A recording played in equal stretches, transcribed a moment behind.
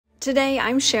Today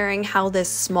I'm sharing how this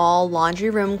small laundry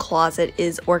room closet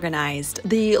is organized.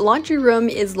 The laundry room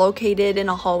is located in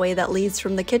a hallway that leads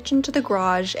from the kitchen to the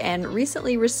garage and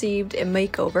recently received a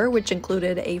makeover, which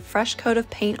included a fresh coat of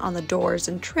paint on the doors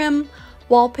and trim,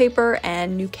 wallpaper,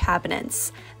 and new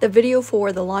cabinets. The video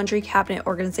for the laundry cabinet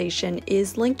organization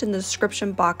is linked in the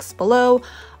description box below,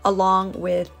 along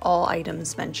with all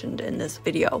items mentioned in this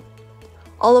video.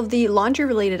 All of the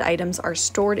laundry-related items are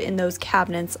stored in those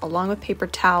cabinets along with paper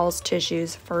towels,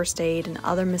 tissues, first aid, and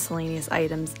other miscellaneous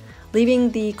items,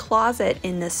 leaving the closet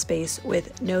in this space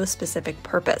with no specific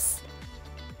purpose.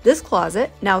 This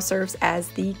closet now serves as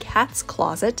the cat's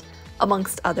closet,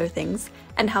 amongst other things,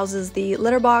 and houses the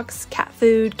litter box, cat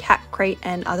food, cat crate,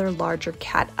 and other larger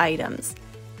cat items.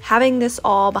 Having this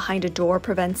all behind a door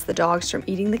prevents the dogs from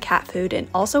eating the cat food and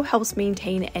also helps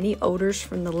maintain any odors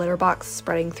from the litter box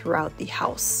spreading throughout the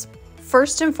house.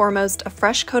 First and foremost, a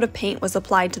fresh coat of paint was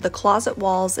applied to the closet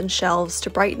walls and shelves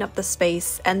to brighten up the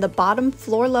space, and the bottom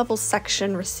floor level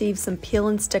section received some peel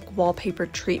and stick wallpaper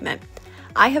treatment.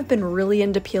 I have been really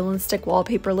into peel and stick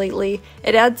wallpaper lately.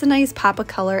 It adds a nice pop of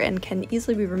color and can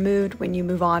easily be removed when you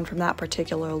move on from that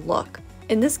particular look.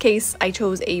 In this case, I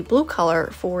chose a blue color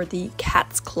for the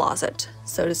cat's closet,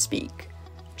 so to speak.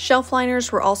 Shelf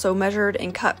liners were also measured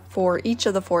and cut for each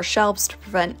of the 4 shelves to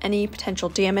prevent any potential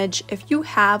damage. If you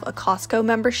have a Costco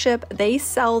membership, they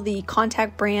sell the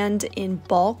Contact brand in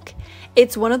bulk.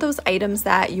 It's one of those items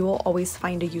that you will always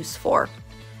find a use for.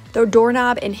 The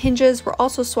doorknob and hinges were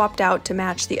also swapped out to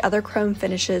match the other chrome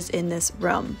finishes in this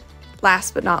room.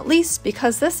 Last but not least,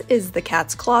 because this is the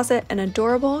cat's closet, an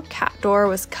adorable cat door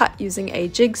was cut using a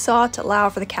jigsaw to allow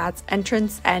for the cat's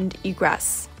entrance and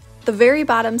egress. The very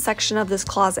bottom section of this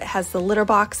closet has the litter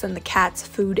box and the cat's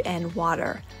food and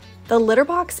water. The litter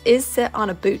box is set on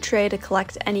a boot tray to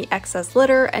collect any excess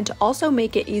litter and to also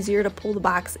make it easier to pull the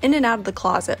box in and out of the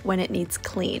closet when it needs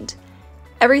cleaned.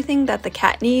 Everything that the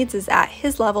cat needs is at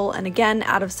his level and again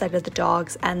out of sight of the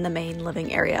dogs and the main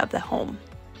living area of the home.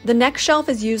 The next shelf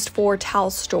is used for towel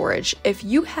storage. If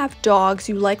you have dogs,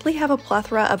 you likely have a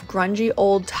plethora of grungy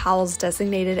old towels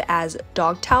designated as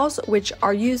dog towels, which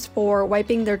are used for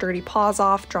wiping their dirty paws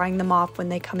off, drying them off when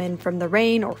they come in from the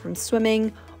rain or from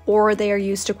swimming, or they are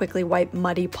used to quickly wipe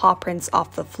muddy paw prints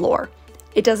off the floor.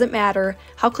 It doesn't matter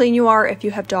how clean you are, if you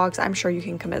have dogs, I'm sure you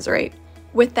can commiserate.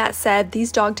 With that said, these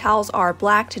dog towels are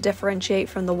black to differentiate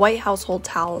from the white household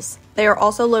towels. They are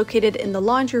also located in the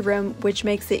laundry room, which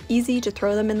makes it easy to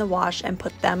throw them in the wash and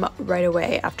put them right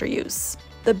away after use.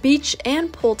 The beach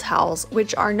and pool towels,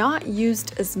 which are not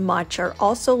used as much, are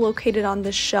also located on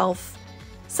this shelf.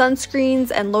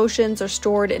 Sunscreens and lotions are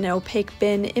stored in an opaque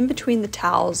bin in between the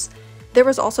towels. There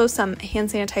was also some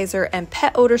hand sanitizer and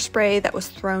pet odor spray that was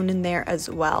thrown in there as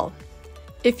well.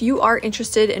 If you are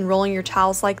interested in rolling your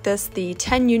towels like this, the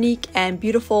 10 unique and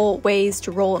beautiful ways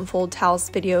to roll and fold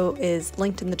towels video is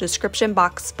linked in the description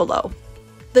box below.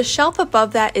 The shelf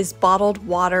above that is bottled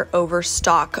water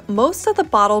Overstock. Most of the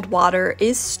bottled water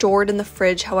is stored in the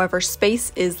fridge, however,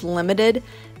 space is limited.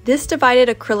 This divided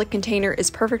acrylic container is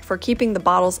perfect for keeping the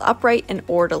bottles upright and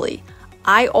orderly.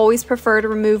 I always prefer to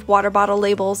remove water bottle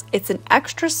labels. It's an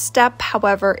extra step,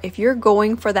 however, if you're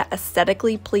going for that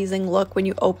aesthetically pleasing look when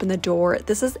you open the door,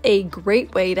 this is a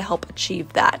great way to help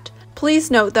achieve that.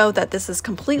 Please note though that this is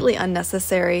completely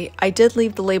unnecessary. I did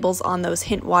leave the labels on those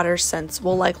hint waters since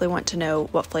we'll likely want to know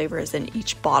what flavor is in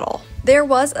each bottle. There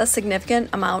was a significant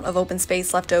amount of open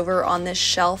space left over on this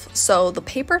shelf, so the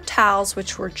paper towels,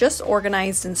 which were just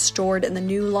organized and stored in the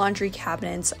new laundry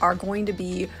cabinets, are going to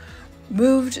be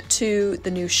moved to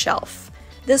the new shelf.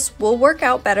 This will work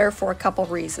out better for a couple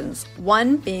reasons.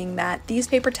 One being that these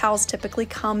paper towels typically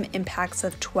come in packs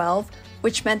of 12,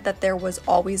 which meant that there was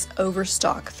always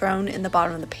overstock thrown in the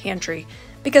bottom of the pantry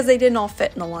because they didn't all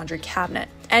fit in the laundry cabinet.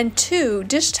 And 2,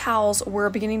 dish towels were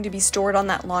beginning to be stored on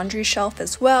that laundry shelf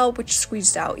as well, which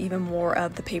squeezed out even more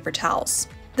of the paper towels.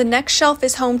 The next shelf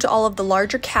is home to all of the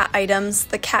larger cat items.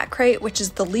 The cat crate, which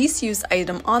is the least used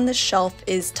item on this shelf,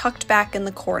 is tucked back in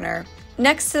the corner.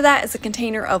 Next to that is a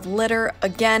container of litter.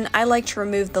 Again, I like to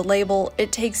remove the label.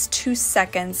 It takes 2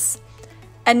 seconds.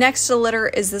 And next to the litter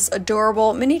is this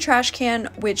adorable mini trash can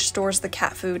which stores the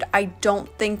cat food. I don't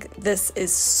think this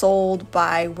is sold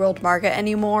by World Market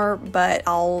anymore, but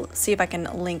I'll see if I can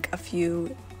link a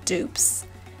few dupes.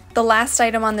 The last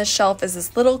item on this shelf is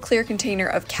this little clear container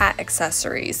of cat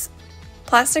accessories.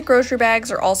 Plastic grocery bags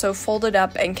are also folded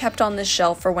up and kept on this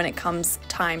shelf for when it comes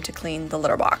time to clean the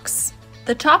litter box.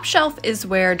 The top shelf is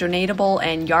where donatable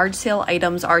and yard sale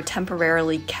items are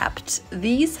temporarily kept.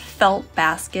 These felt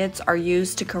baskets are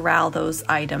used to corral those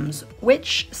items,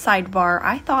 which, sidebar,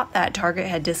 I thought that Target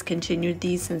had discontinued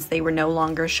these since they were no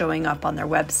longer showing up on their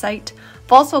website.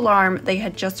 False alarm, they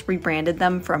had just rebranded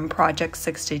them from Project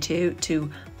 62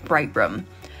 to Bright Room.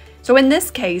 So in this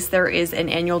case, there is an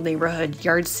annual neighborhood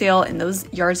yard sale, and those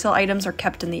yard sale items are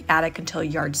kept in the attic until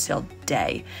yard sale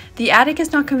day. The attic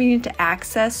is not convenient to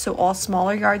access, so all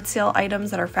smaller yard sale items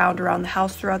that are found around the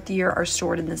house throughout the year are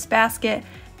stored in this basket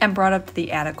and brought up to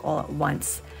the attic all at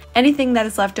once. Anything that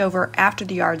is left over after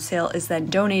the yard sale is then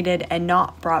donated and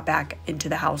not brought back into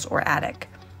the house or attic.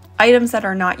 Items that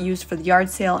are not used for the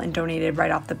yard sale and donated right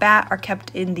off the bat are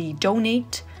kept in the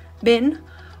donate bin.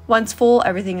 Once full,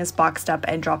 everything is boxed up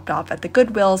and dropped off at the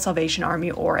Goodwill, Salvation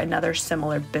Army, or another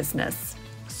similar business.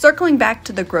 Circling back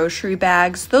to the grocery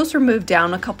bags, those were moved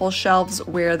down a couple shelves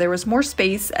where there was more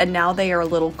space, and now they are a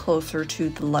little closer to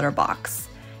the letterbox.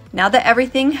 Now that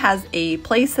everything has a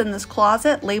place in this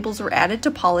closet, labels were added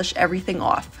to polish everything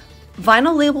off.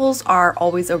 Vinyl labels are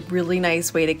always a really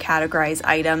nice way to categorize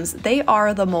items. They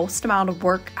are the most amount of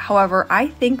work, however, I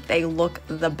think they look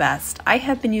the best. I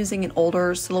have been using an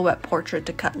older silhouette portrait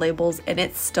to cut labels, and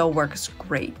it still works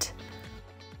great.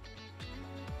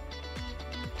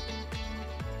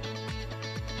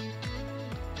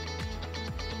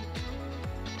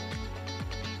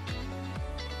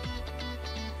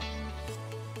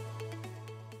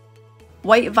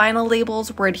 White vinyl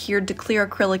labels were adhered to clear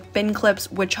acrylic bin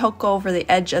clips which hook over the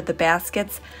edge of the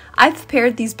baskets. I've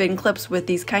paired these bin clips with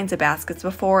these kinds of baskets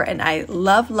before, and I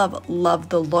love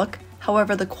the look.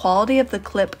 However, the quality of the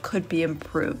clip could be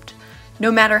improved.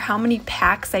 No matter how many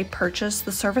packs I purchase,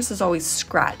 the surface is always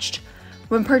scratched.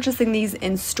 When purchasing these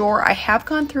in store, I have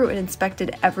gone through and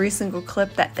inspected every single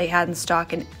clip that they had in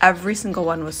stock, and every single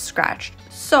one was scratched.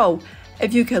 So,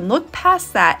 if you can look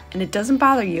past that and it doesn't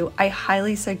bother you, I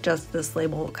highly suggest this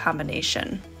label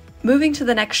combination. Moving to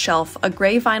the next shelf, a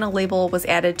gray vinyl label was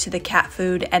added to the cat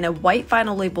food and a white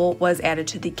vinyl label was added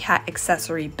to the cat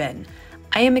accessory bin.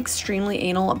 I am extremely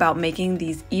anal about making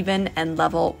these even and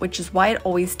level, which is why it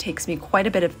always takes me quite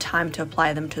a bit of time to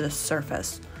apply them to the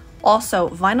surface. Also,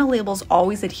 vinyl labels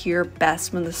always adhere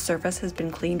best when the surface has been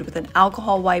cleaned with an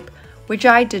alcohol wipe, which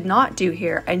I did not do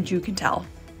here, and you can tell.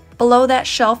 Below that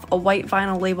shelf, a white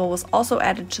vinyl label was also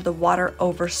added to the water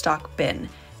Overstock bin.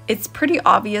 It's pretty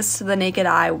obvious to the naked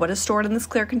eye what is stored in this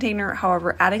clear container,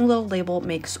 however, adding a little label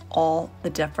makes all the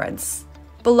difference.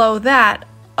 Below that,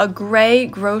 a gray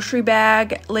grocery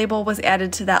bag label was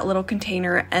added to that little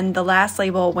container, and the last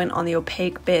label went on the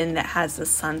opaque bin that has the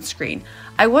sunscreen.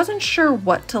 I wasn't sure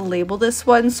what to label this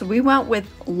one, so we went with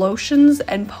lotions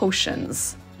and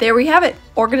potions. There we have it,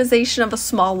 organization of a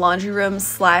small laundry room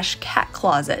 / cat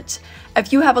closet.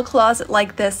 If you have a closet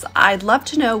like this, I'd love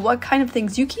to know what kind of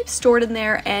things you keep stored in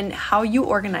there and how you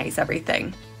organize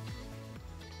everything.